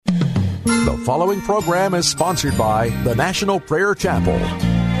following program is sponsored by the National Prayer Chapel.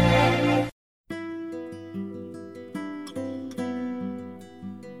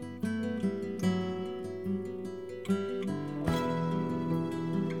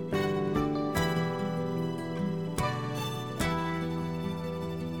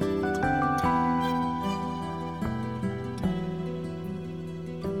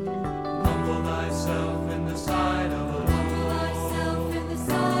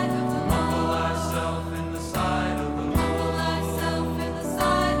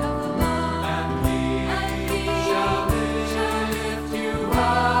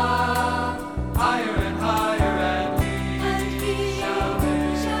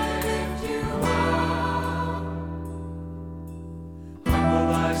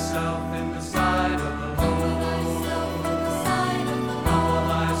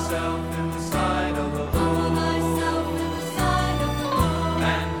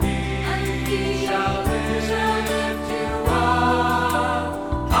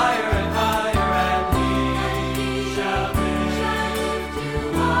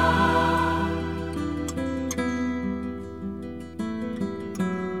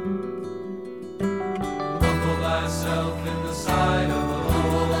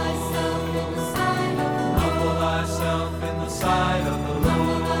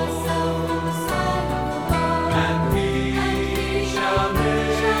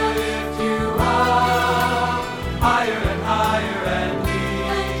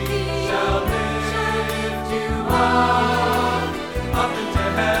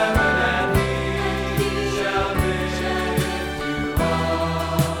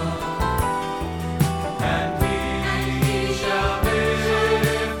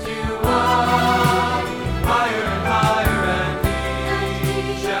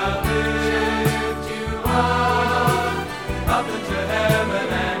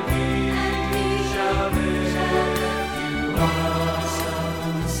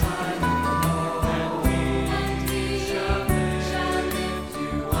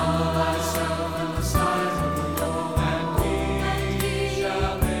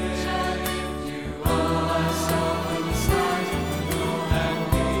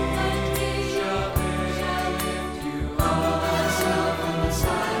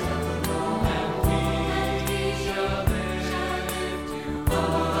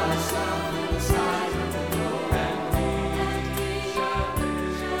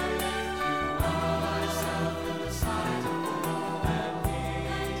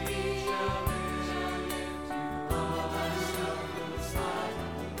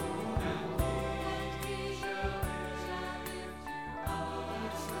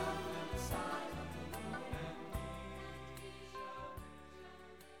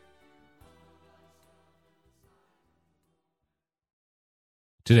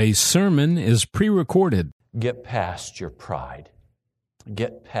 Today's sermon is pre-recorded. Get past your pride.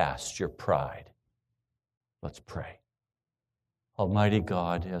 Get past your pride. Let's pray. Almighty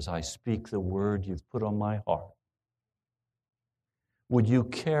God, as I speak the word you've put on my heart, would you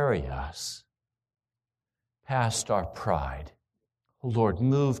carry us past our pride? Lord,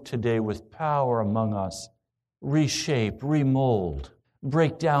 move today with power among us. Reshape, remold,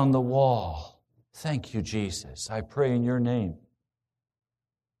 break down the wall. Thank you, Jesus. I pray in your name.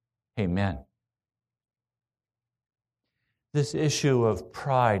 Amen. This issue of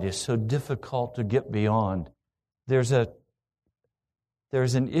pride is so difficult to get beyond. There's an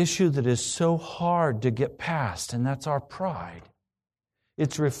issue that is so hard to get past, and that's our pride.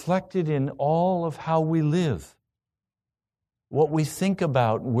 It's reflected in all of how we live, what we think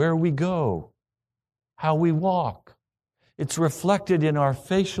about, where we go, how we walk. It's reflected in our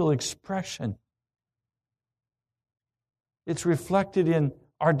facial expression. It's reflected in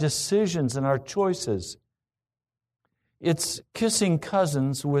our decisions and our choices. It's kissing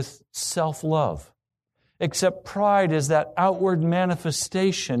cousins with self-love. Except pride is that outward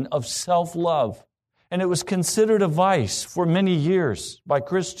manifestation of self-love. And it was considered a vice for many years by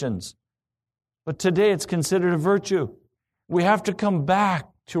Christians. But today it's considered a virtue. We have to come back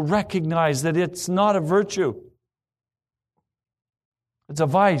to recognize that it's not a virtue. It's a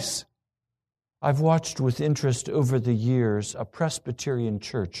vice. I've watched with interest over the years a Presbyterian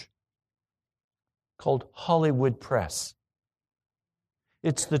church called Hollywood Press.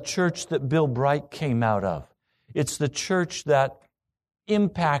 It's the church that Bill Bright came out of. It's the church that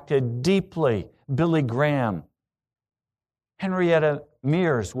impacted deeply Billy Graham. Henrietta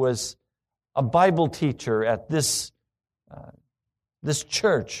Mears was a Bible teacher at this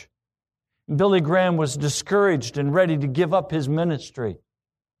church. Billy Graham was discouraged and ready to give up his ministry.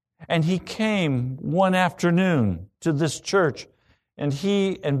 And he came one afternoon to this church, and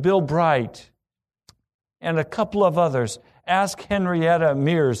he and Bill Bright and a couple of others asked Henrietta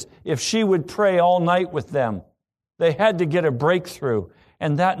Mears if she would pray all night with them. They had to get a breakthrough,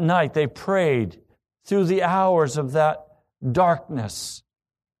 and that night they prayed through the hours of that darkness.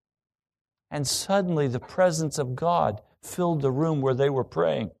 And suddenly the presence of God filled the room where they were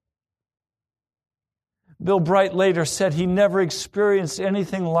praying. Bill Bright later said he never experienced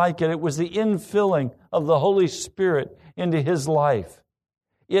anything like it. It was the infilling of the Holy Spirit into his life.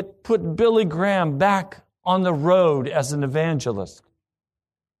 It put Billy Graham back on the road as an evangelist.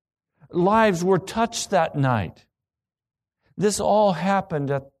 Lives were touched that night. This all happened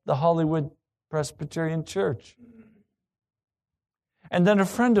at the Hollywood Presbyterian Church. And then a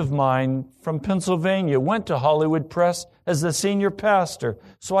friend of mine from Pennsylvania went to Hollywood Pres as the senior pastor.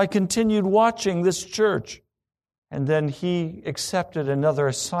 So I continued watching this church. And then he accepted another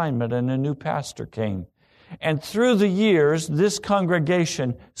assignment and a new pastor came. And through the years, this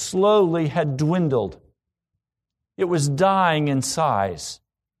congregation slowly had dwindled. It was dying in size.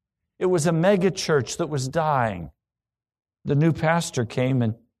 It was a mega church that was dying. The new pastor came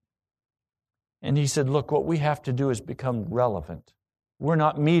and he said, look, what we have to do is become relevant. We're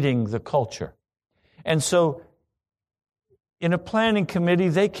not meeting the culture. And so in a planning committee,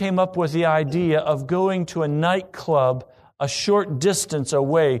 they came up with the idea of going to a nightclub a short distance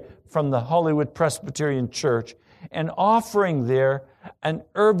away from the Hollywood Presbyterian Church and offering there an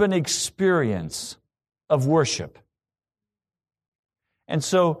urban experience of worship. And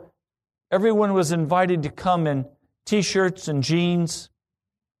so everyone was invited to come in T-shirts and jeans.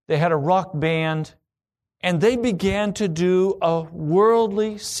 They had a rock band. And they began to do a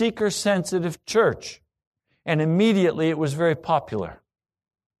worldly, seeker-sensitive church. And immediately it was very popular.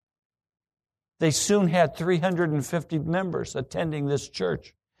 They soon had 350 members attending this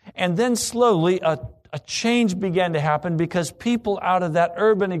church. And then slowly a change began to happen because people out of that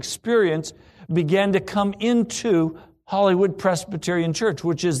urban experience began to come into Hollywood Presbyterian Church,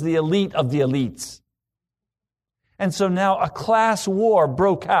 which is the elite of the elites. And so now a class war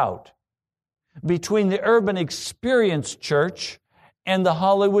broke out between the Urban Experience Church and the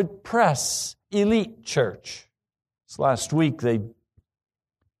Hollywood Press Elite Church. This last week, they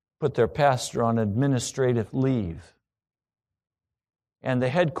put their pastor on administrative leave. And the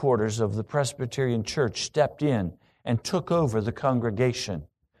headquarters of the Presbyterian Church stepped in and took over the congregation.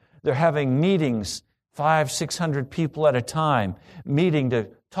 They're having meetings, 500-600 people at a time, meeting to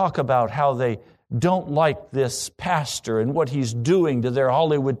talk about how they don't like this pastor and what he's doing to their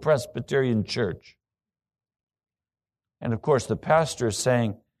Hollywood Presbyterian Church. And of course, the pastor is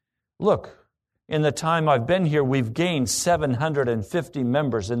saying, look, in the time I've been here, we've gained 750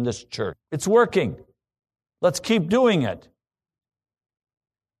 members in this church. It's working. Let's keep doing it.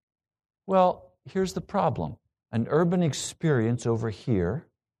 Well, here's the problem. An urban experience over here,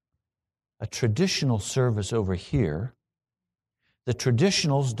 a traditional service over here. The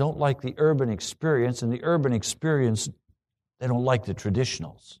traditionals don't like the urban experience, and the urban experience, they don't like the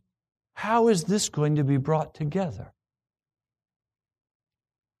traditionals. How is this going to be brought together?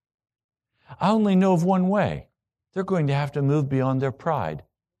 I only know of one way. They're going to have to move beyond their pride.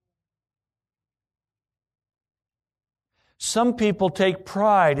 Some people take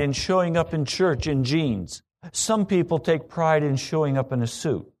pride in showing up in church in jeans. Some people take pride in showing up in a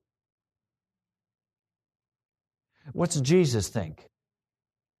suit. What's Jesus think?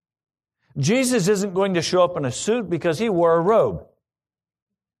 Jesus isn't going to show up in a suit because he wore a robe.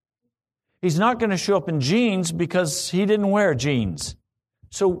 He's not going to show up in jeans because he didn't wear jeans.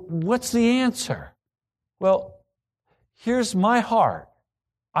 So what's the answer? Well, here's my heart.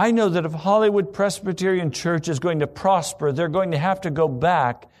 I know that if Hollywood Presbyterian Church is going to prosper, they're going to have to go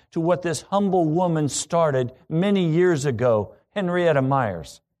back to what this humble woman started many years ago, Henrietta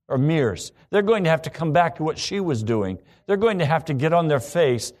Mears. They're going to have to come back to what she was doing. They're going to have to get on their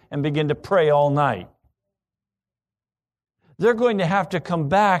face and begin to pray all night. They're going to have to come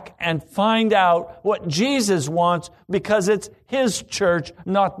back and find out what Jesus wants because it's His church,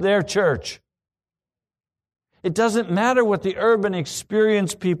 not their church. It doesn't matter what the urban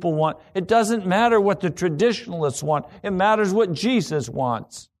experience people want. It doesn't matter what the traditionalists want. It matters what Jesus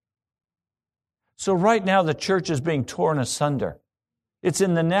wants. So right now the church is being torn asunder. It's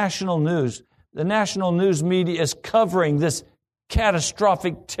in the national news. The national news media is covering this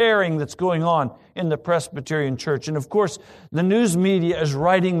catastrophic tearing that's going on in the Presbyterian Church. And of course, the news media is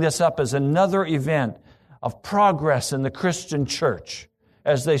writing this up as another event of progress in the Christian church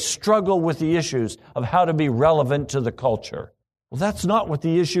as they struggle with the issues of how to be relevant to the culture. Well, that's not what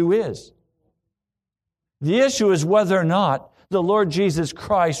the issue is. The issue is whether or not the Lord Jesus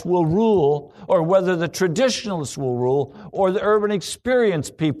Christ will rule, or whether the traditionalists will rule, or the urban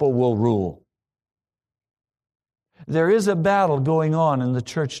experience people will rule. There is a battle going on in the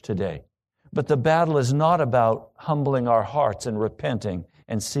church today, but the battle is not about humbling our hearts and repenting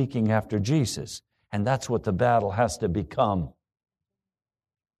and seeking after Jesus. And that's what the battle has to become.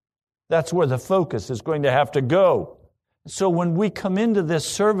 That's where the focus is going to have to go. So when we come into this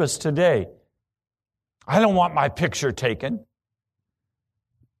service today, I don't want my picture taken.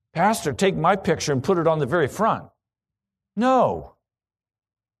 Pastor, take my picture and put it on the very front. No.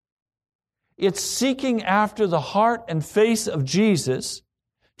 It's seeking after the heart and face of Jesus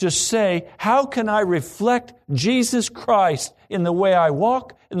to say, how can I reflect Jesus Christ in the way I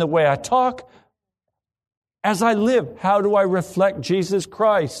walk, in the way I talk? As I live, how do I reflect Jesus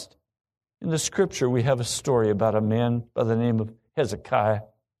Christ? In the Scripture, we have a story about a man by the name of Hezekiah.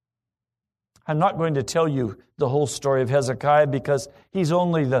 I'm not going to tell you the whole story of Hezekiah because he's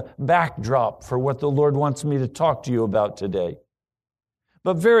only the backdrop for what the Lord wants me to talk to you about today.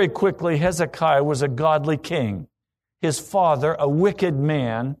 But very quickly, Hezekiah was a godly king. His father, a wicked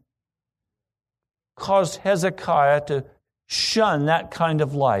man, caused Hezekiah to shun that kind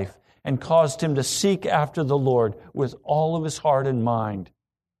of life and caused him to seek after the Lord with all of his heart and mind.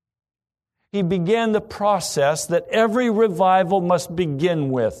 He began the process that every revival must begin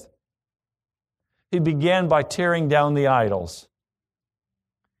with. He began by tearing down the idols.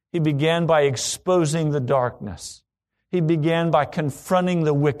 He began by exposing the darkness. He began by confronting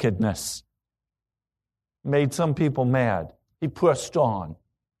the wickedness. Made some people mad. He pushed on.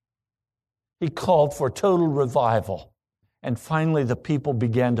 He called for total revival. And finally, the people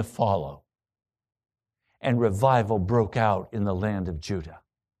began to follow. And revival broke out in the land of Judah.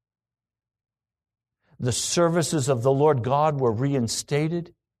 The services of the Lord God were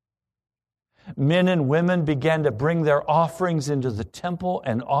reinstated. Men and women began to bring their offerings into the temple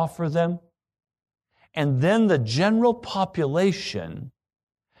and offer them. And then the general population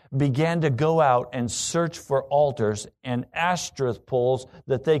began to go out and search for altars and Ashtoreth poles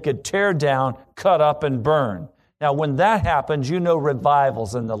that they could tear down, cut up, and burn. Now, when that happens, you know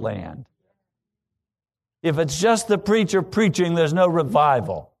revival's in the land. If it's just the preacher preaching, there's no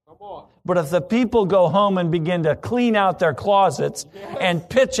revival. But if the people go home and begin to clean out their closets and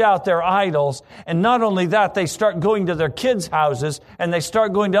pitch out their idols, and not only that, they start going to their kids' houses and they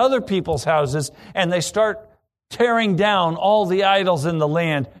start going to other people's houses and they start tearing down all the idols in the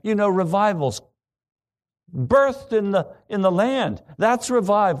land, you know revival's birthed in the land. That's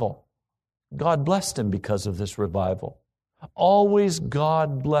revival. God blessed him because of this revival. Always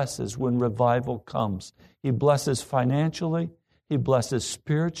God blesses when revival comes. He blesses financially. He blesses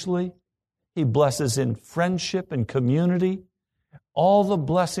spiritually. He blesses in friendship and community. All the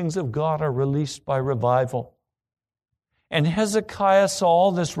blessings of God are released by revival. And Hezekiah saw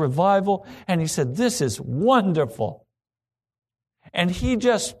all this revival, and he said, this is wonderful. And he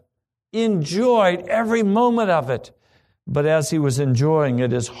just enjoyed every moment of it. But as he was enjoying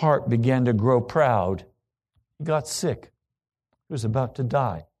it, his heart began to grow proud. He got sick. He was about to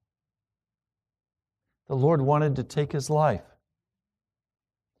die. The Lord wanted to take his life.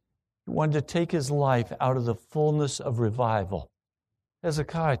 He wanted to take his life out of the fullness of revival.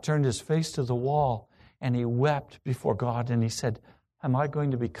 Hezekiah turned his face to the wall and he wept before God and he said, am I going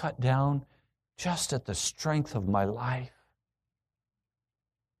to be cut down just at the strength of my life?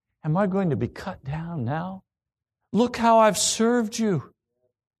 Am I going to be cut down now? Look how I've served you.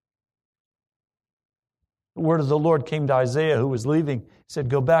 The word of the Lord came to Isaiah, who was leaving. He said,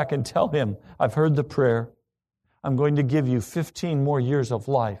 go back and tell him, I've heard the prayer. I'm going to give you 15 more years of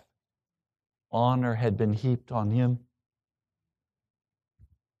life. Honor had been heaped on him.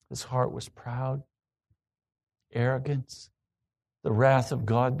 His heart was proud. Arrogance. The wrath of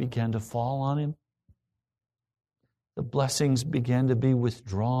God began to fall on him. The blessings began to be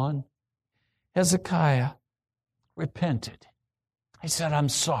withdrawn. Hezekiah repented. He said, I'm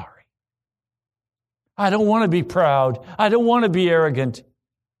sorry. I don't want to be proud. I don't want to be arrogant.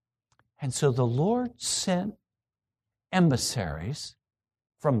 And so the Lord sent emissaries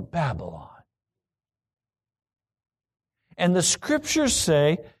from Babylon. And the Scriptures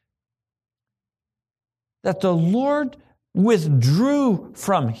say that the Lord withdrew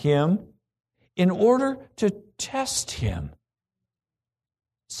from him in order to test him.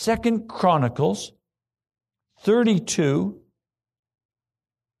 2 Chronicles 32.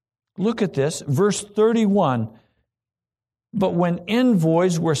 Look at this, verse 31. But when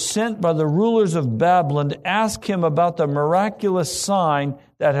envoys were sent by the rulers of Babylon to ask him about the miraculous sign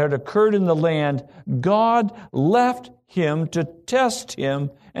that had occurred in the land, God left him to test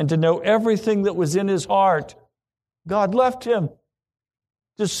him and to know everything that was in his heart. God left him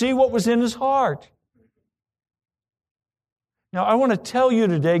to see what was in his heart. Now, I want to tell you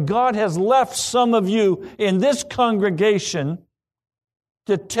today, God has left some of you in this congregation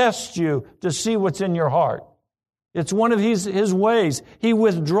to test you, to see what's in your heart. It's one of his ways. He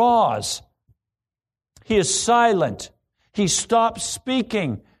withdraws. He is silent. He stops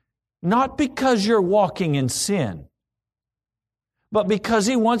speaking, not because you're walking in sin, but because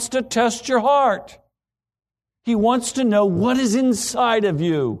he wants to test your heart. He wants to know what is inside of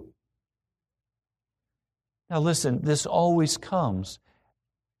you. Now listen, this always comes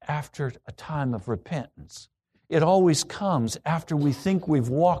after a time of repentance. It always comes after we think we've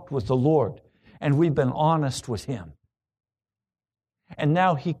walked with the Lord and we've been honest with Him. And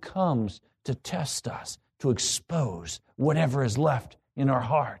now He comes to test us, to expose whatever is left in our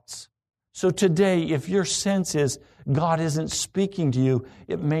hearts. So today, if your sense is God isn't speaking to you,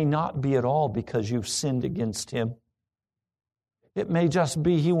 it may not be at all because you've sinned against Him. It may just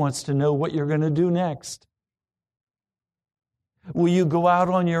be He wants to know what you're going to do next. Will you go out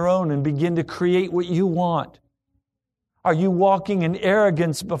on your own and begin to create what you want? Are you walking in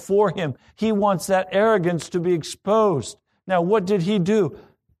arrogance before Him? He wants that arrogance to be exposed. Now, what did He do?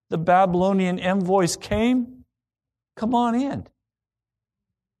 The Babylonian envoys came. Come on in.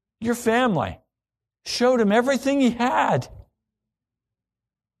 Your family. Showed him everything he had.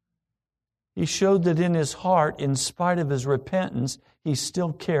 He showed that in his heart, in spite of his repentance, he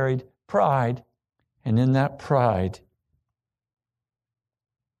still carried pride. And in that pride,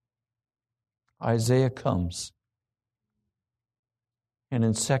 Isaiah comes. And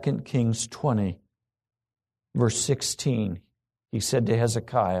in 2 Kings 20, verse 16, he said to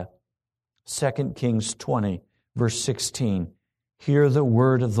Hezekiah, 2 Kings 20, verse 16, hear the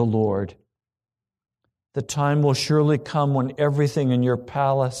word of the Lord. The time will surely come when everything in your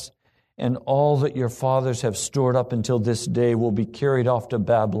palace and all that your fathers have stored up until this day will be carried off to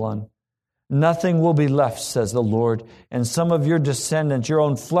Babylon. Nothing will be left, says the Lord, and some of your descendants, your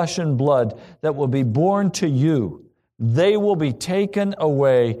own flesh and blood, that will be born to you, they will be taken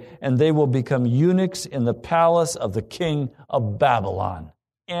away, and they will become eunuchs in the palace of the king of Babylon.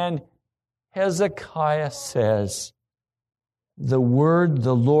 And Hezekiah says, the word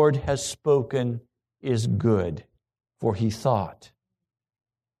the Lord has spoken is good. For he thought,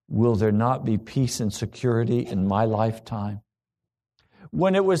 will there not be peace and security in my lifetime?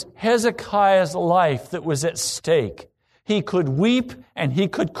 When it was Hezekiah's life that was at stake, he could weep and he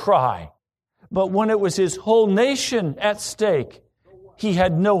could cry. But when it was his whole nation at stake, he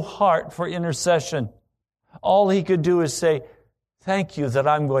had no heart for intercession. All he could do is say, thank you that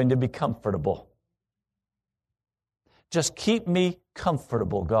I'm going to be comfortable. Just keep me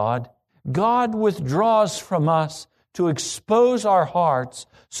comfortable, God. God withdraws from us to expose our hearts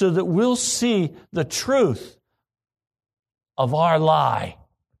so that we'll see the truth of our lie.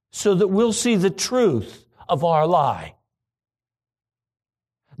 So that we'll see the truth of our lie.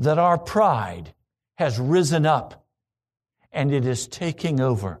 That our pride has risen up and it is taking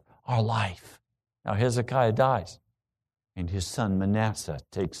over our life. Now Hezekiah dies and his son Manasseh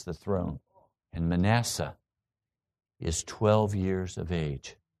takes the throne. And Manasseh is 12 years of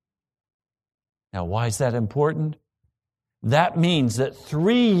age. Now why is that important? That means that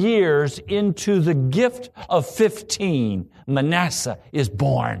 3 years into the gift of 15, Manasseh is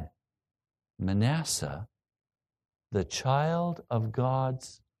born. Manasseh, the child of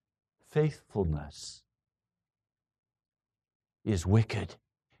God's faithfulness, is wicked.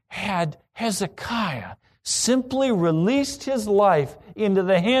 Had Hezekiah simply released his life into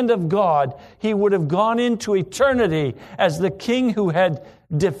the hand of God, he would have gone into eternity as the king who had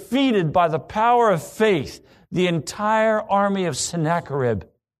defeated by the power of faith the entire army of Sennacherib.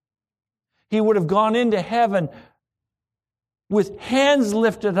 He would have gone into heaven with hands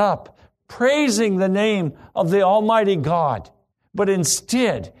lifted up, praising the name of the Almighty God. But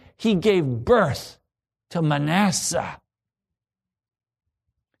instead, he gave birth to Manasseh,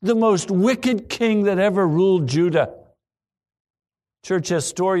 the most wicked king that ever ruled Judah. Church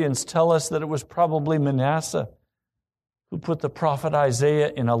historians tell us that it was probably Manasseh who put the prophet Isaiah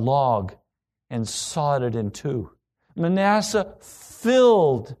in a log and sawed it in two. Manasseh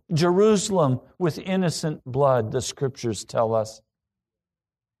filled Jerusalem with innocent blood, the scriptures tell us.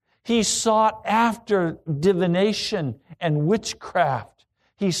 He sought after divination and witchcraft.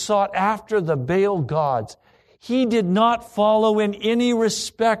 He sought after the Baal gods. He did not follow in any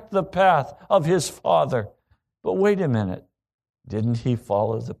respect the path of his father. But wait a minute. Didn't he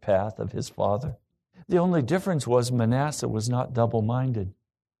follow the path of his father? The only difference was Manasseh was not double-minded.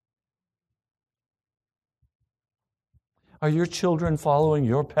 Are your children following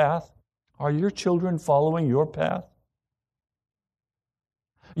your path? Are your children following your path?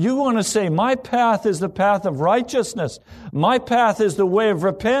 You want to say, my path is the path of righteousness. My path is the way of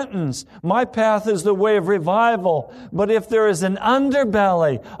repentance. My path is the way of revival. But if there is an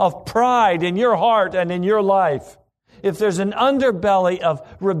underbelly of pride in your heart and in your life, if there's an underbelly of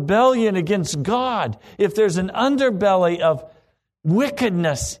rebellion against God, if there's an underbelly of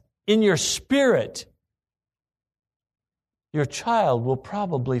wickedness in your spirit, your child will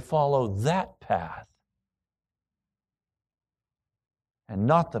probably follow that path and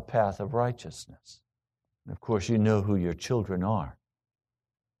not the path of righteousness. And of course, you know who your children are.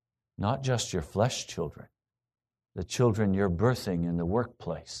 Not just your flesh children, the children you're birthing in the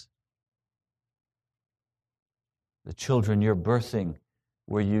workplace, the children you're birthing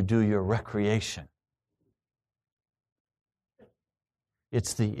where you do your recreation.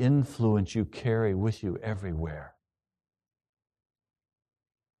 It's the influence you carry with you everywhere.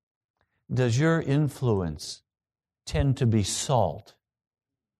 Does your influence tend to be salt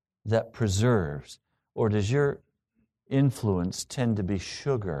that preserves, or does your influence tend to be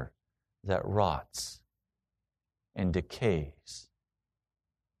sugar that rots and decays?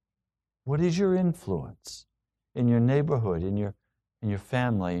 What is your influence in your neighborhood, in your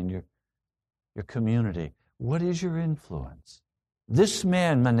family, in your community? What is your influence? This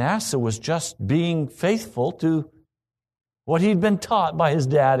man, Manasseh, was just being faithful to what he'd been taught by his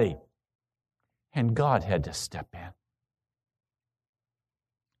daddy. And God had to step in.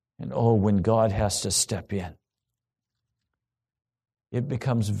 And oh, when God has to step in, it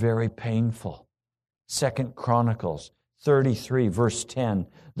becomes very painful. 2 Chronicles 33, verse 10,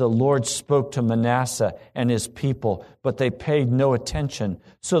 the Lord spoke to Manasseh and his people, but they paid no attention.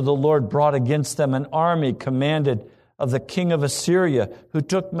 So the Lord brought against them an army commanded of the king of Assyria, who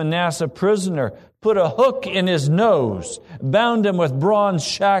took Manasseh prisoner, put a hook in his nose, bound him with bronze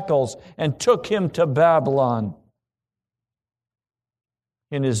shackles, and took him to Babylon.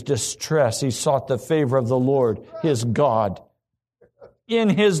 In his distress, he sought the favor of the Lord, his God. In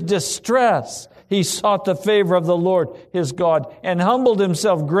his distress, he sought the favor of the Lord, his God, and humbled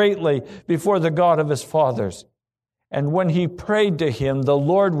himself greatly before the God of his fathers. And when he prayed to him, the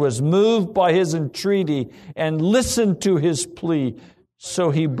Lord was moved by his entreaty and listened to his plea.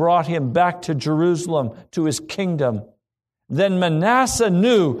 So he brought him back to Jerusalem, to his kingdom. Then Manasseh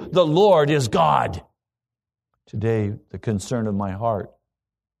knew the Lord is God. Today, the concern of my heart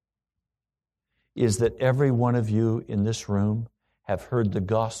is that every one of you in this room have heard the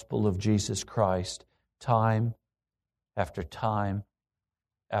gospel of Jesus Christ time after time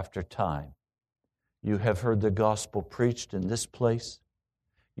after time. You have heard the gospel preached in this place.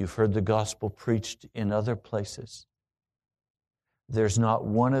 You've heard the gospel preached in other places. There's not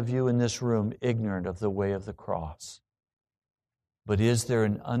one of you in this room ignorant of the way of the cross. But is there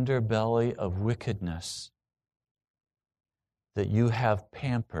an underbelly of wickedness that you have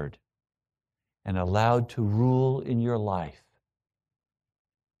pampered and allowed to rule in your life,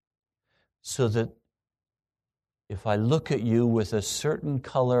 so that if I look at you with a certain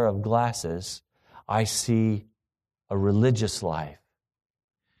color of glasses, I see a religious life.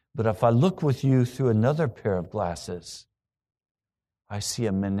 But if I look with you through another pair of glasses, I see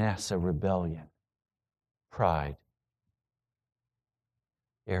a Manasseh rebellion, pride,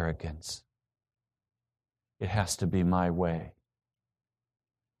 arrogance. It has to be my way.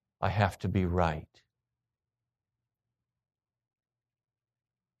 I have to be right.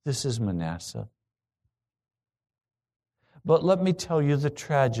 This is Manasseh. But let me tell you the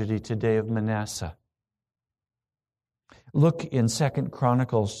tragedy today of Manasseh. Look in 2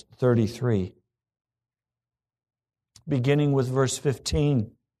 Chronicles 33, beginning with verse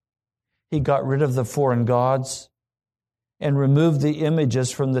 15. He got rid of the foreign gods and removed the images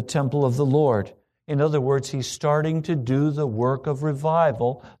from the temple of the Lord. In other words, he's starting to do the work of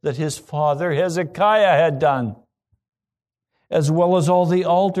revival that his father Hezekiah had done, as well as all the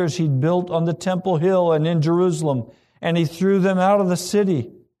altars he'd built on the temple hill and in Jerusalem, and he threw them out of the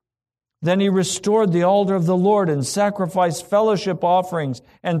city. Then he restored the altar of the Lord and sacrificed fellowship offerings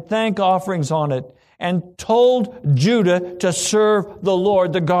and thank offerings on it, and told Judah to serve the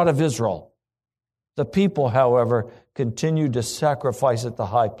Lord, the God of Israel. The people, however, continued to sacrifice at the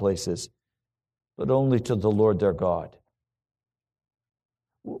high places, but only to the Lord their God.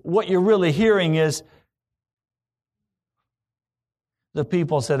 What you're really hearing is the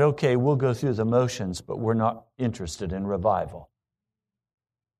people said, okay, we'll go through the motions, but we're not interested in revival.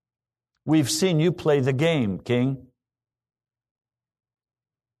 We've seen you play the game, King.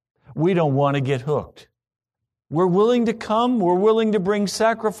 We don't want to get hooked. We're willing to come. We're willing to bring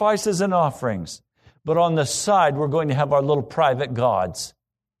sacrifices and offerings. But on the side, we're going to have our little private gods.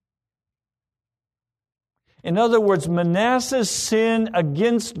 In other words, Manasseh's sin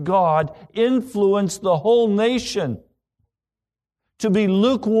against God influenced the whole nation to be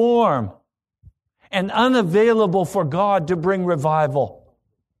lukewarm and unavailable for God to bring revival.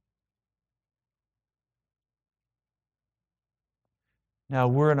 Now,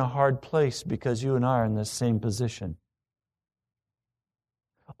 we're in a hard place because you and I are in the same position.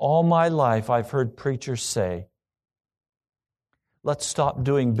 All my life, I've heard preachers say, let's stop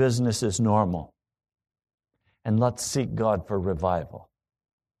doing business as normal and let's seek God for revival.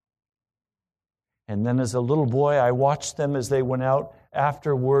 And then as a little boy, I watched them as they went out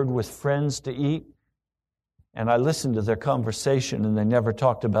afterward with friends to eat, and I listened to their conversation, and they never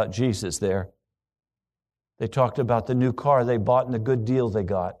talked about Jesus there. They talked about the new car they bought and the good deal they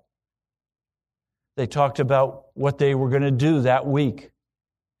got. They talked about what they were going to do that week.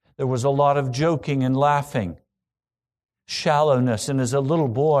 There was a lot of joking and laughing, shallowness. And as a little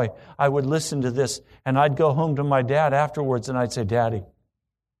boy, I would listen to this, and I'd go home to my dad afterwards, and I'd say, Daddy,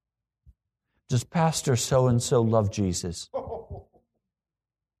 does Pastor so-and-so love Jesus?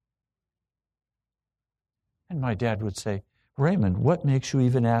 And my dad would say, Raymond, what makes you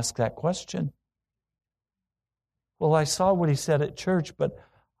even ask that question? Well, I saw what he said at church, but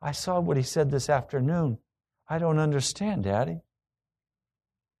I saw what he said this afternoon. I don't understand, Daddy.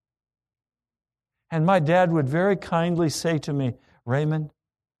 And my dad would very kindly say to me, Raymond,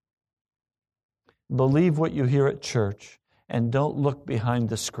 believe what you hear at church and don't look behind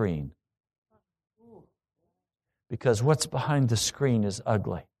the screen. Because what's behind the screen is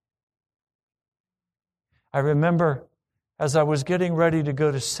ugly. I remember as I was getting ready to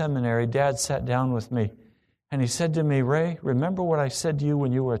go to seminary, Dad sat down with me and he said to me, Ray, remember what I said to you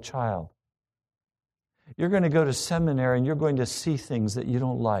when you were a child. You're going to go to seminary and you're going to see things that you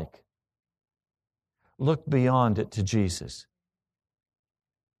don't like. Look beyond it to Jesus.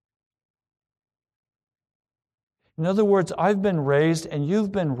 In other words, I've been raised and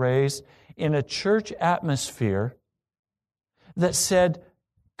you've been raised in a church atmosphere that said,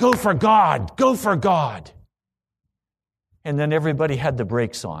 go for God, go for God. And then everybody had the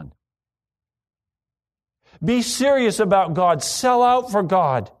brakes on. Be serious about God, sell out for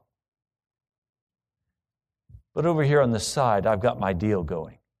God. But over here on the side, I've got my deal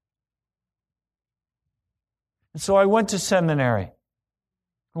going. And so I went to seminary.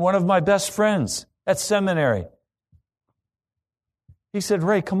 One of my best friends at seminary, he said,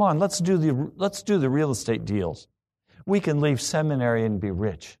 Ray, come on, let's do the real estate deals. We can leave seminary and be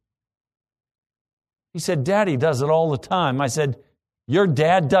rich. He said, Daddy does it all the time. I said, your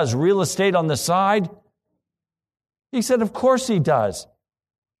dad does real estate on the side? He said, of course he does.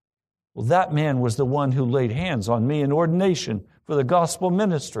 Well, that man was the one who laid hands on me in ordination for the gospel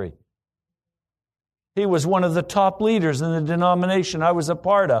ministry. He was one of the top leaders in the denomination I was a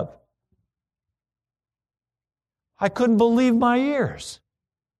part of. I couldn't believe my ears.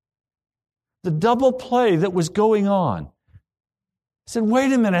 The double play that was going on. I said,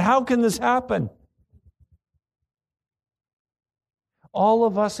 wait a minute, how can this happen? All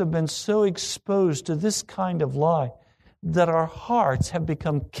of us have been so exposed to this kind of lie that our hearts have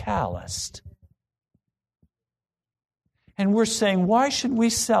become calloused. And we're saying, why should we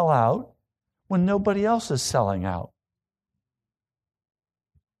sell out when nobody else is selling out?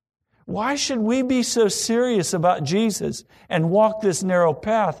 Why should we be so serious about Jesus and walk this narrow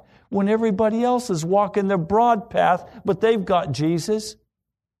path when everybody else is walking the broad path, but they've got Jesus?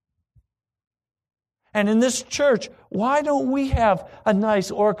 And in this church, why don't we have a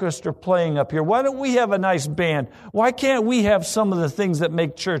nice orchestra playing up here? Why don't we have a nice band? Why can't we have some of the things that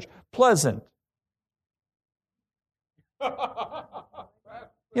make church pleasant?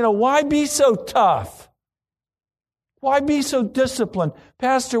 Why be so tough? Why be so disciplined?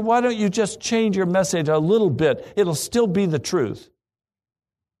 Pastor, why don't you just change your message a little bit? It'll still be the truth.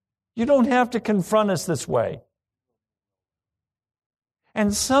 You don't have to confront us this way.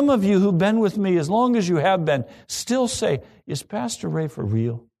 And some of you who've been with me as long as you have been still say, is Pastor Ray for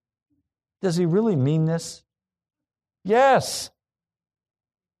real? Does he really mean this? Yes.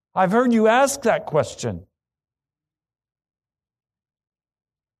 I've heard you ask that question.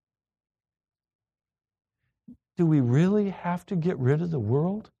 Do we really have to get rid of the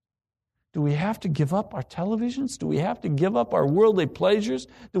world? Do we have to give up our televisions? Do we have to give up our worldly pleasures?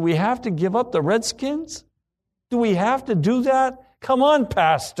 Do we have to give up the Redskins? Do we have to do that? Come on,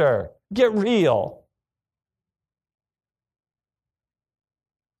 Pastor, get real.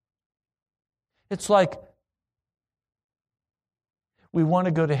 It's like we want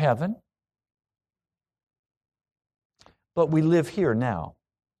to go to heaven, but we live here now.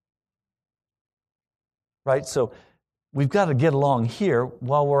 Right? So we've got to get along here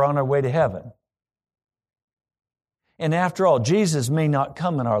while we're on our way to heaven. And after all, Jesus may not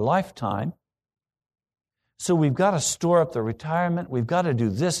come in our lifetime. So we've got to store up the retirement. We've got to do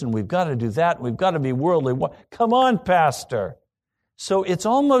this and we've got to do that. We've got to be worldly. Come on, Pastor. So it's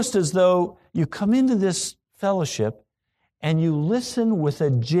almost as though you come into this fellowship and you listen with a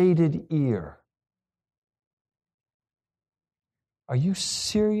jaded ear. Are you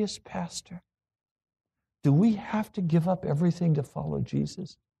serious, Pastor? Do we have to give up everything to follow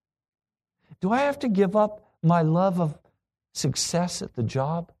Jesus? Do I have to give up my love of success at the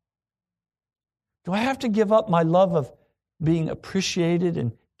job? Do I have to give up my love of being appreciated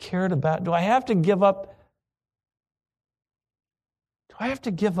and cared about? Do I have to give up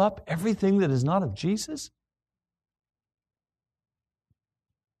everything that is not of Jesus?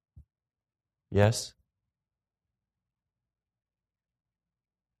 Yes.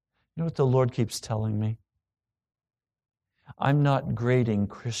 You know what the Lord keeps telling me? I'm not grading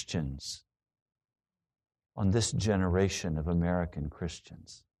Christians on this generation of American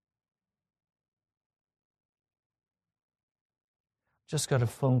Christians. Just got a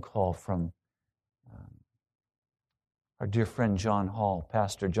phone call from our dear friend John Hall,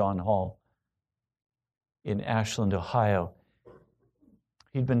 Pastor John Hall, in Ashland, Ohio.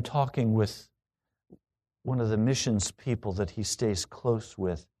 He'd been talking with one of the missions people that he stays close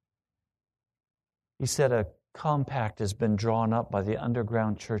with. He said a compact has been drawn up by the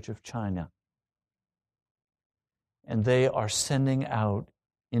Underground Church of China, and they are sending out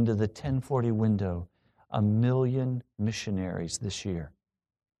into the 1040 window 1 million missionaries this year.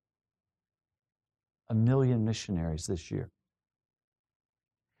 1 million missionaries this year.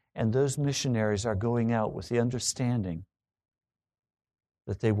 And those missionaries are going out with the understanding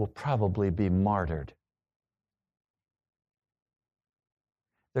that they will probably be martyred.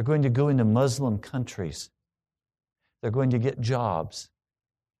 They're going to go into Muslim countries. They're going to get jobs.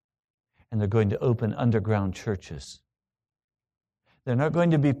 And they're going to open underground churches. They're not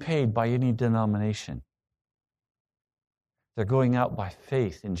going to be paid by any denomination. They're going out by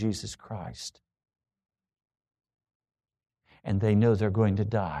faith in Jesus Christ. And they know they're going to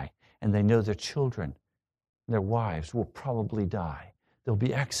die. And they know their children, their wives will probably die. They'll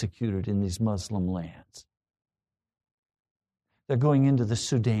be executed in these Muslim lands. They're going into the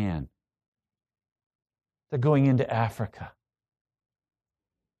Sudan. They're going into Africa.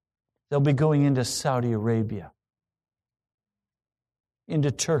 They'll be going into Saudi Arabia,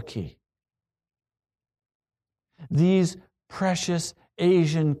 into Turkey. These precious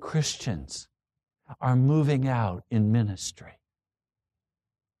Asian Christians are moving out in ministry.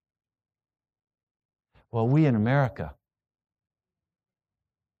 Well, we in America,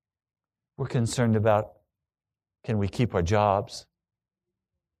 we're concerned about, can we keep our jobs?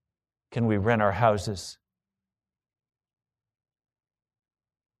 Can we rent our houses?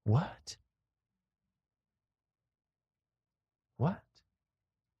 What? What?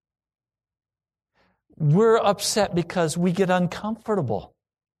 We're upset because we get uncomfortable.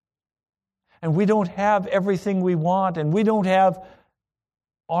 And we don't have everything we want, and we don't have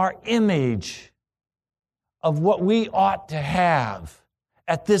our image of what we ought to have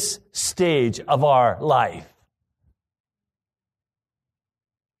at this stage of our life.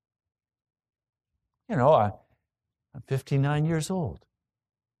 You know, I'm 59 years old.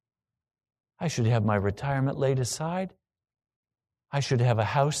 I should have my retirement laid aside. I should have a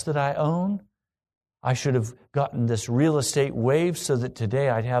house that I own. I should have gotten this real estate waived so that today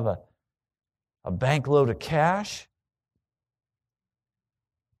I'd have a bank load of cash.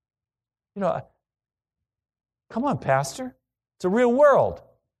 You know, come on, Pastor. It's a real world.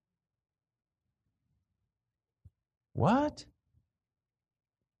 What?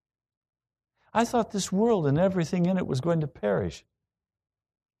 I thought this world and everything in it was going to perish.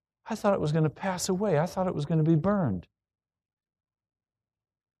 I thought it was going to pass away. I thought it was going to be burned.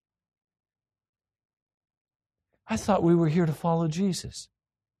 I thought we were here to follow Jesus,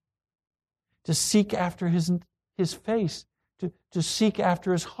 to seek after His face, to seek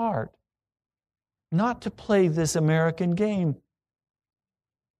after His heart, not to play this American game.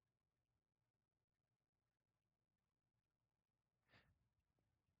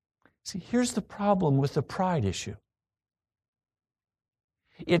 See, here's the problem with the pride issue.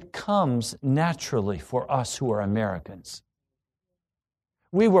 It comes naturally for us who are Americans.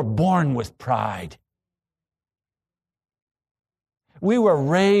 We were born with pride. We were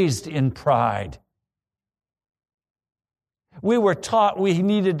raised in pride. We were taught we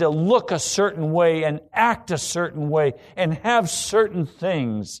needed to look a certain way and act a certain way and have certain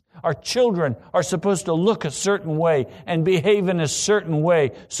things. Our children are supposed to look a certain way and behave in a certain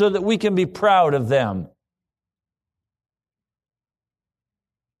way so that we can be proud of them.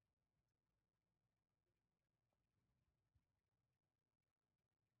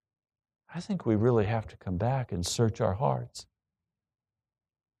 I think we really have to come back and search our hearts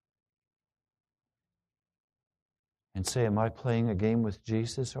and say, am I playing a game with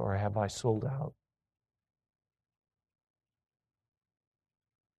Jesus or have I sold out?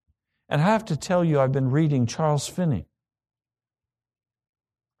 And I have to tell you, I've been reading Charles Finney.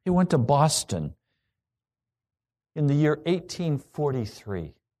 He went to Boston in the year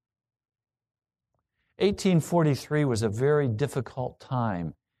 1843. 1843 was a very difficult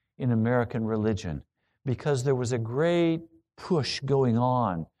time in American religion because there was a great push going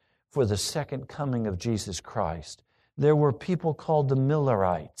on for the second coming of Jesus Christ. There were people called the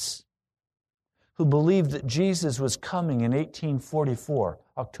Millerites who believed that Jesus was coming in 1844,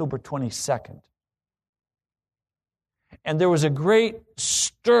 October 22nd. And there was a great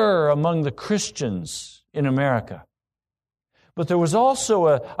stir among the Christians in America. But there was also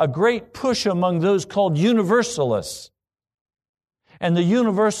a great push among those called Universalists. And the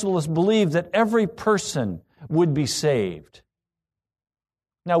Universalists believed that every person would be saved.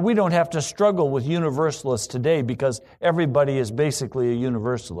 Now, we don't have to struggle with Universalists today because everybody is basically a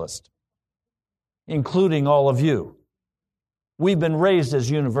Universalist, including all of you. We've been raised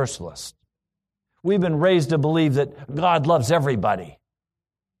as Universalists. We've been raised to believe that God loves everybody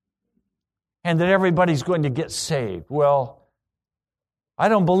and that everybody's going to get saved. Well, I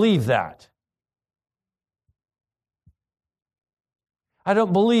don't believe that. I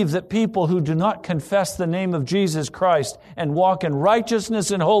don't believe that people who do not confess the name of Jesus Christ and walk in righteousness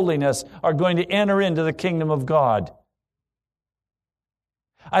and holiness are going to enter into the kingdom of God.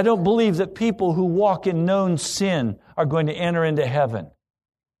 I don't believe that people who walk in known sin are going to enter into heaven,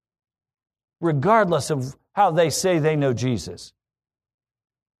 regardless of how they say they know Jesus.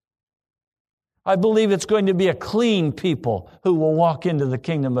 I believe it's going to be a clean people who will walk into the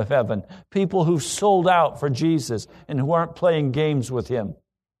kingdom of heaven, people who've sold out for Jesus and who aren't playing games with Him.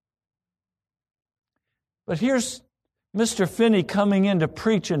 But here's Mr. Finney coming in to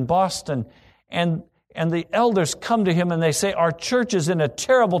preach in Boston, and the elders come to him and they say, our church is in a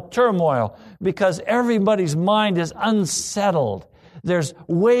terrible turmoil because everybody's mind is unsettled. There's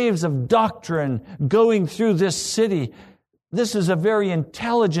waves of doctrine going through this city. This is a very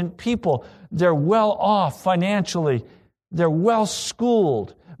intelligent people. They're well off financially. They're well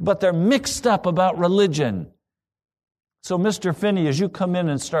schooled, but they're mixed up about religion. So, Mr. Finney, as you come in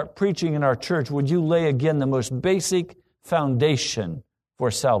and start preaching in our church, would you lay again the most basic foundation for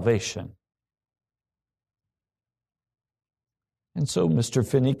salvation? And so Mr.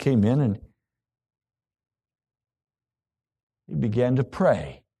 Finney came in and he began to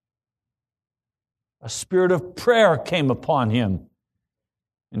pray. A spirit of prayer came upon him.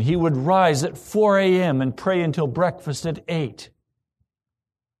 And he would rise at 4 a.m. and pray until breakfast at 8,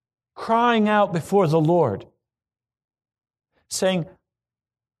 crying out before the Lord, saying,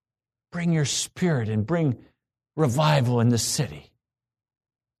 bring your spirit and bring revival in the city.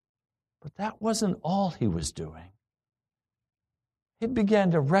 But that wasn't all he was doing. He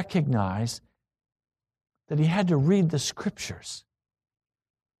began to recognize that he had to read the Scriptures.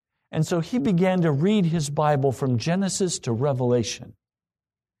 And so he began to read his Bible from Genesis to Revelation.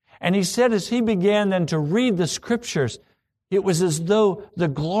 And he said as he began then to read the Scriptures, it was as though the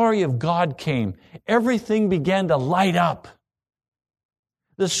glory of God came. Everything began to light up.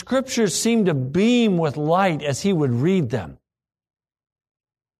 The Scriptures seemed to beam with light as he would read them.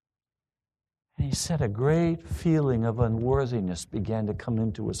 And he said a great feeling of unworthiness began to come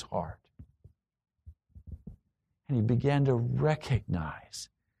into his heart. And he began to recognize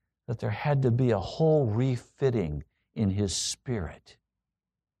that there had to be a whole refitting in his spirit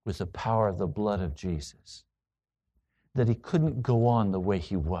with the power of the blood of Jesus. That he couldn't go on the way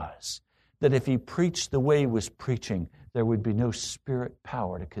he was. That if he preached the way he was preaching, there would be no spirit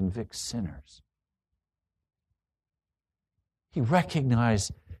power to convict sinners. He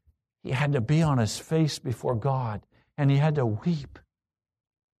recognized he had to be on his face before God, and he had to weep.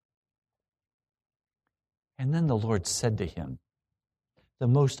 And then the Lord said to him the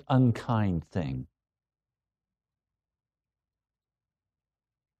most unkind thing.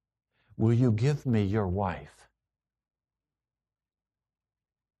 Will you give me your wife?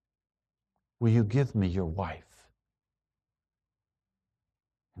 Will you give me your wife?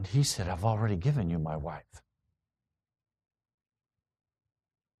 And he said, I've already given you my wife.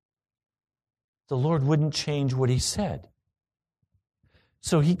 The Lord wouldn't change what he said.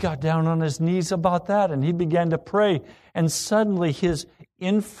 So he got down on his knees about that and he began to pray. And suddenly his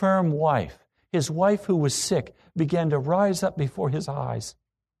infirm wife, his wife who was sick, began to rise up before his eyes.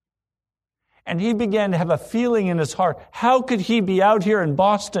 And he began to have a feeling in his heart. How could he be out here in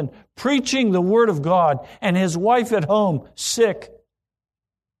Boston preaching the Word of God and his wife at home sick?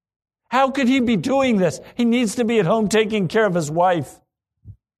 How could he be doing this? He needs to be at home taking care of his wife.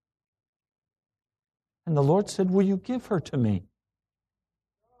 And the Lord said, will you give her to me?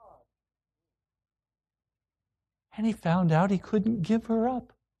 And he found out he couldn't give her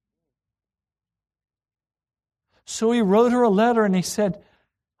up. So he wrote her a letter and he said,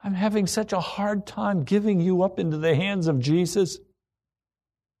 I'm having such a hard time giving you up into the hands of Jesus.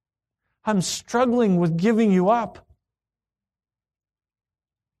 I'm struggling with giving you up.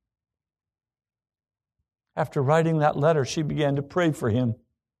 After writing that letter, she began to pray for him.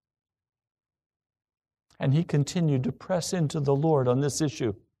 And he continued to press into the Lord on this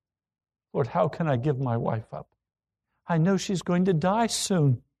issue. Lord, how can I give my wife up? I know she's going to die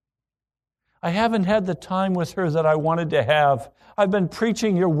soon. I haven't had the time with her that I wanted to have. I've been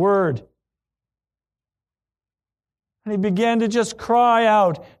preaching your word. And he began to just cry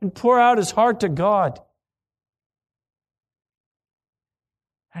out and pour out his heart to God.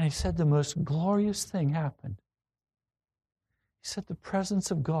 And he said the most glorious thing happened. He said the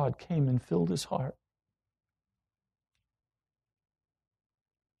presence of God came and filled his heart.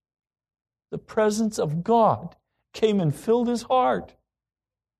 The presence of God came and filled his heart.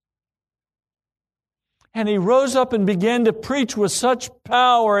 And he rose up and began to preach with such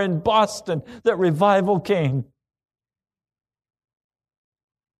power in Boston that revival came.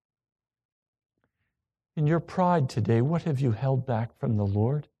 In your pride today, what have you held back from the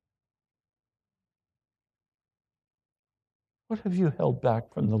Lord? What have you held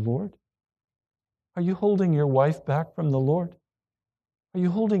back from the Lord? Are you holding your wife back from the Lord? Are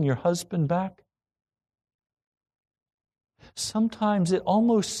you holding your husband back? Sometimes it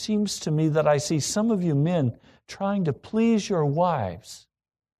almost seems to me that I see some of you men trying to please your wives,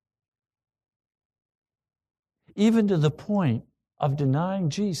 even to the point of denying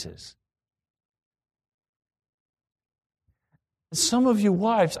Jesus. Some of you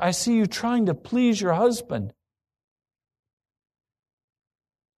wives, I see you trying to please your husband.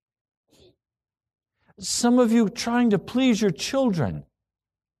 Some of you trying to please your children.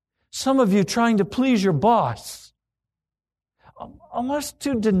 Some of you trying to please your boss. Almost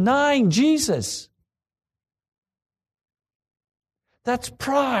to denying Jesus. That's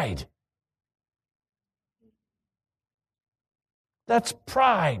pride. That's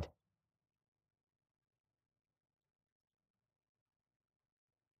pride.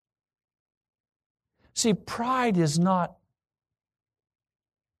 See, pride is not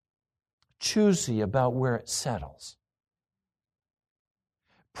choosy about where it settles.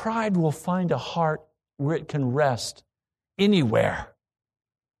 Pride will find a heart where it can rest anywhere.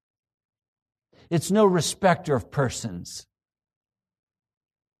 It's no respecter of persons.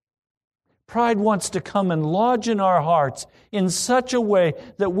 Pride wants to come and lodge in our hearts in such a way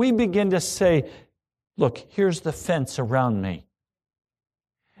that we begin to say, look, here's the fence around me.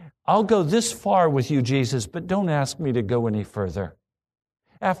 I'll go this far with you, Jesus, but don't ask me to go any further.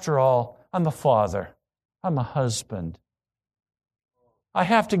 After all, I'm a father. I'm a husband. I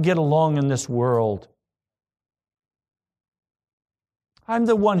have to get along in this world. I'm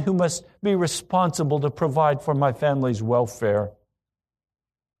the one who must be responsible to provide for my family's welfare.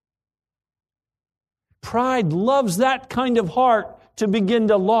 Pride loves that kind of heart to begin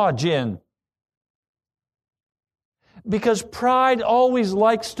to lodge in. Because pride always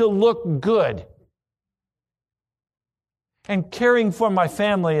likes to look good. And caring for my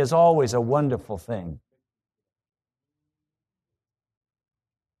family is always a wonderful thing.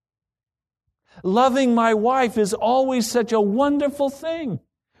 Loving my wife is always such a wonderful thing.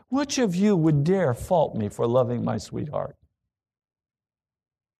 Which of you would dare fault me for loving my sweetheart?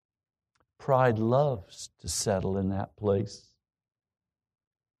 Pride loves to settle in that place.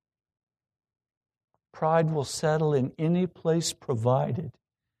 Pride will settle in any place provided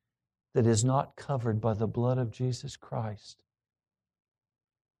that is not covered by the blood of Jesus Christ.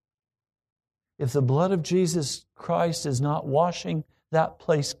 If the blood of Jesus Christ is not washing that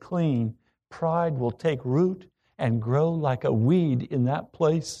place clean, pride will take root and grow like a weed in that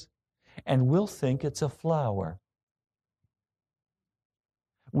place, and we'll think it's a flower.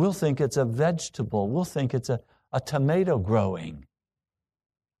 We'll think it's a vegetable. We'll think it's a tomato growing.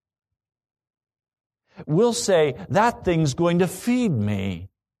 We'll say, that thing's going to feed me.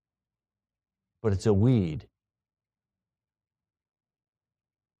 But it's a weed.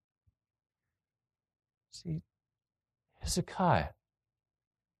 See, Hezekiah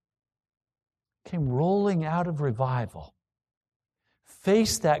came rolling out of revival,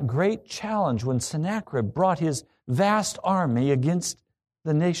 faced that great challenge when Sennacherib brought his vast army against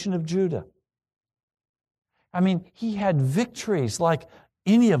the nation of Judah. I mean, he had victories like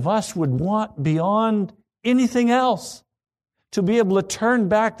any of us would want beyond anything else. to be able to turn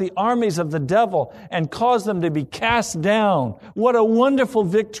back the armies of the devil and cause them to be cast down. What a wonderful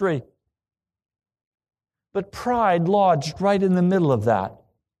victory. But pride lodged right in the middle of that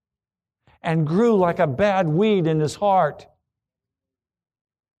and grew like a bad weed in his heart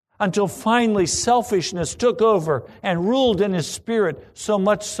until finally selfishness took over and ruled in his spirit, so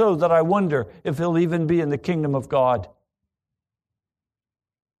much so that I wonder if he'll even be in the kingdom of God.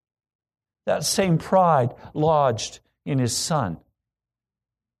 That same pride lodged in his son.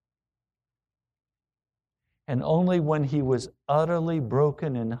 And only when he was utterly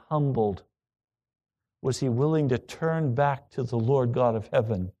broken and humbled was he willing to turn back to the Lord God of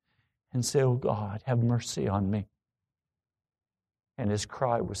heaven and say, "Oh God, have mercy on me." And his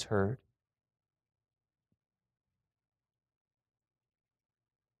cry was heard.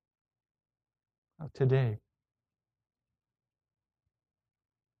 Now today,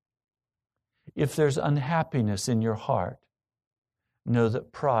 if there's unhappiness in your heart, know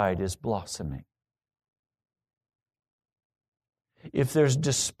that pride is blossoming. If there's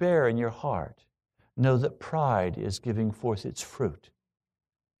despair in your heart, know that pride is giving forth its fruit.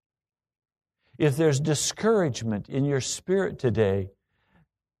 If there's discouragement in your spirit today,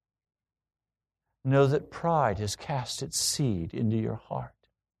 know that pride has cast its seed into your heart.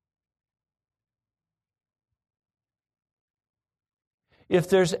 If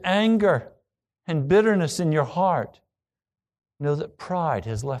there's anger and bitterness in your heart, know that pride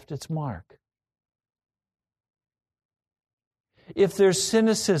has left its mark. If there's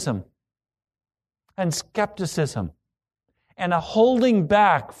cynicism and skepticism and a holding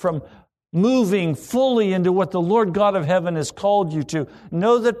back from moving fully into what the Lord God of heaven has called you to,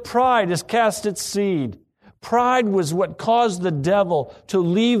 know that pride has cast its seed. Pride was what caused the devil to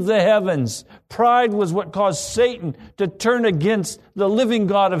leave the heavens. Pride was what caused Satan to turn against the living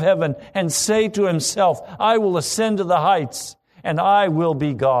God of heaven and say to himself, "I will ascend to the heights and I will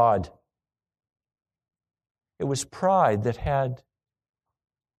be God." It was pride that had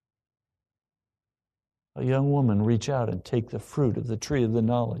a young woman reach out and take the fruit of the tree of the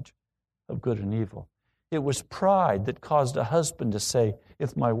knowledge of good and evil. It was pride that caused a husband to say,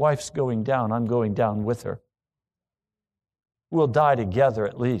 "If my wife's going down, I'm going down with her. We'll die together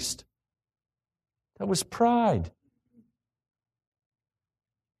at least." That was pride.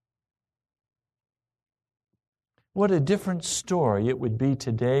 What a different story it would be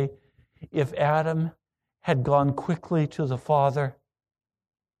today if Adam had gone quickly to the Father,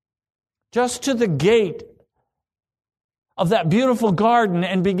 just to the gate of that beautiful garden,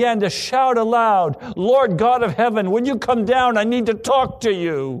 and began to shout aloud, "Lord God of heaven, when you come down, I need to talk to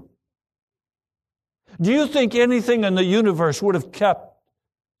you." Do you think anything in the universe would have kept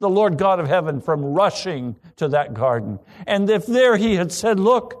the Lord God of heaven from rushing to that garden? And if there he had said,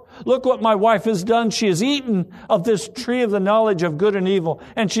 look what my wife has done. She has eaten of this tree of the knowledge of good and evil,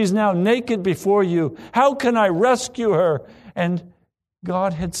 and she's now naked before you. How can I rescue her? And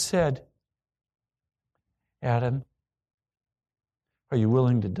God had said, "Adam, are you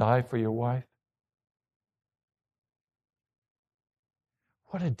willing to die for your wife?"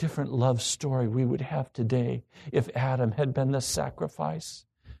 What a different love story we would have today if Adam had been the sacrifice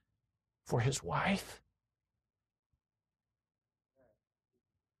for his wife.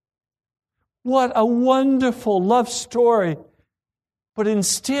 What a wonderful love story. But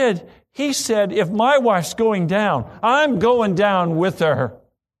instead, he said, "If my wife's going down, I'm going down with her."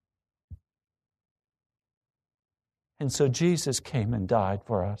 And so Jesus came and died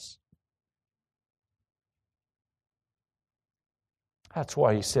for us. That's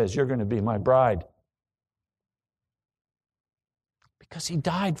why he says, "You're going to be my bride." Because he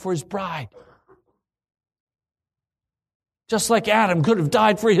died for his bride. Just like Adam could have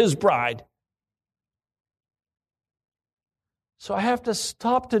died for his bride. So I have to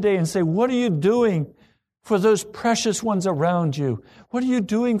stop today and say, what are you doing for those precious ones around you? What are you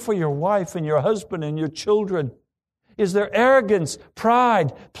doing for your wife and your husband and your children? Is there arrogance,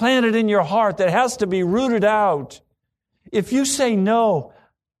 pride planted in your heart that has to be rooted out? If you say no,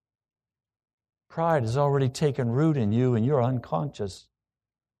 pride has already taken root in you and you're unconscious.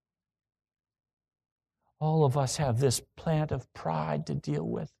 All of us have this plant of pride to deal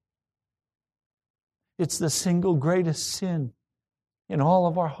with. It's the single greatest sin in all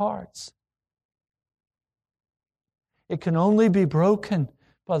of our hearts. It can only be broken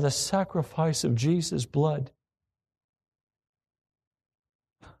by the sacrifice of Jesus' blood.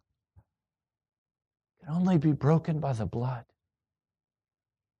 It can only be broken by the blood.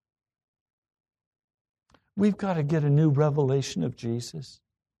 We've got to get a new revelation of Jesus.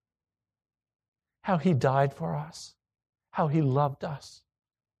 How He died for us. How He loved us.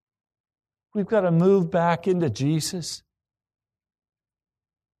 We've got to move back into Jesus.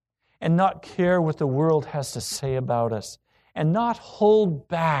 and not care what the world has to say about us, and not hold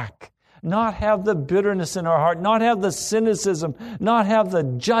back, not have the bitterness in our heart, not have the cynicism, not have the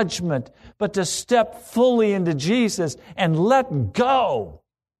judgment, but to step fully into Jesus and let go.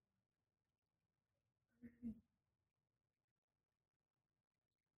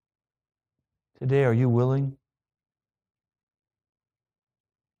 Today, are you willing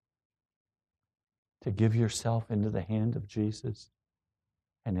to give yourself into the hand of Jesus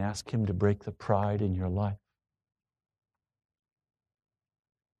and ask Him to break the pride in your life?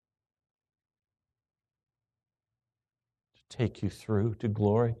 To take you through to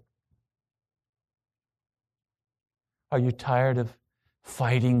glory? Are you tired of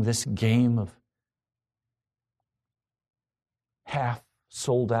fighting this game of half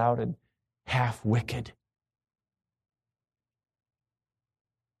sold out and half wicked?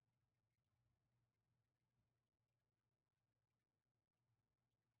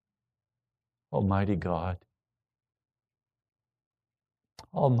 Almighty God,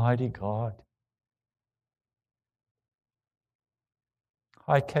 Almighty God,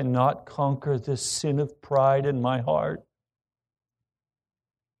 I cannot conquer this sin of pride in my heart.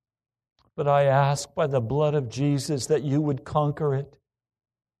 But I ask by the blood of Jesus that you would conquer it.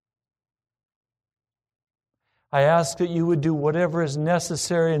 I ask that you would do whatever is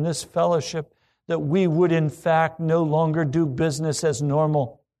necessary in this fellowship, that we would in fact no longer do business as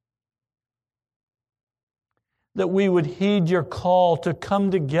normal. That we would heed your call to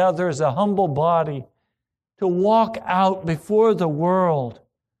come together as a humble body, to walk out before the world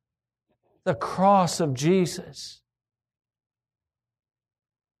the cross of Jesus.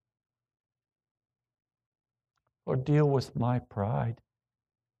 Lord, deal with my pride,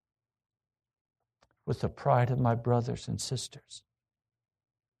 with the pride of my brothers and sisters.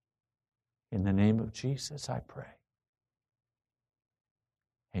 In the name of Jesus, I pray.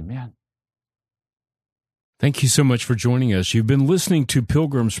 Amen. Thank you so much for joining us. You've been listening to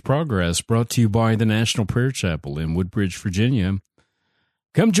Pilgrim's Progress, brought to you by the National Prayer Chapel in Woodbridge, Virginia.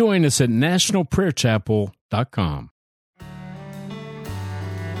 Come join us at nationalprayerchapel.com.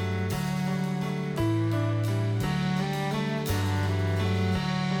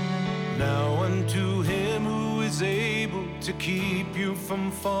 Now unto Him who is able to keep you from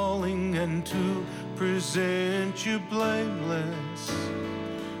falling and to present you blameless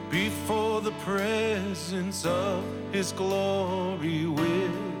before the presence of His glory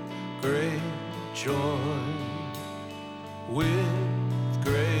with great joy, with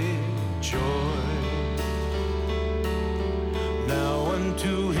great joy. Now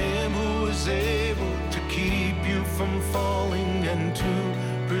unto Him who is able to keep you from falling and to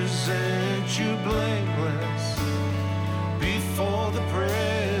present you blameless before the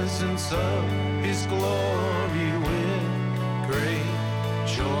presence of His glory with great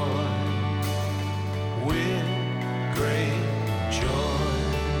joy, with great joy.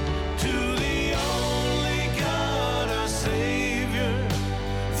 To the only God our Savior,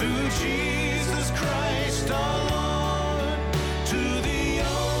 through Jesus Christ our Lord. To the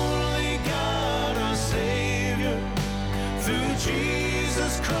only God our Savior, through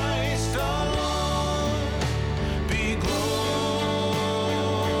Jesus Christ our Lord, be glory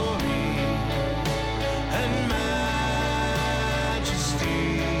and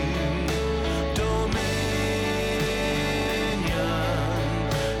majesty, dominion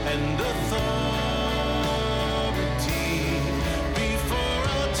and authority, before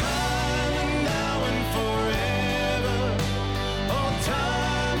all time and now and forever, all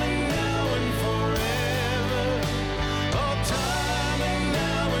time and now and forever, all time and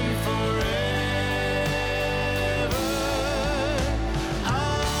now and forever.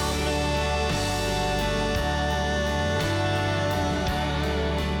 Amen.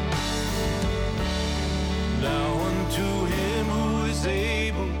 Now unto Him who is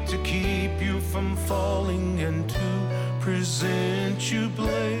able to keep you from falling and to present you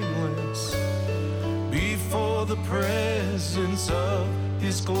blameless before the presence of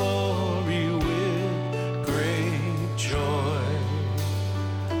His glory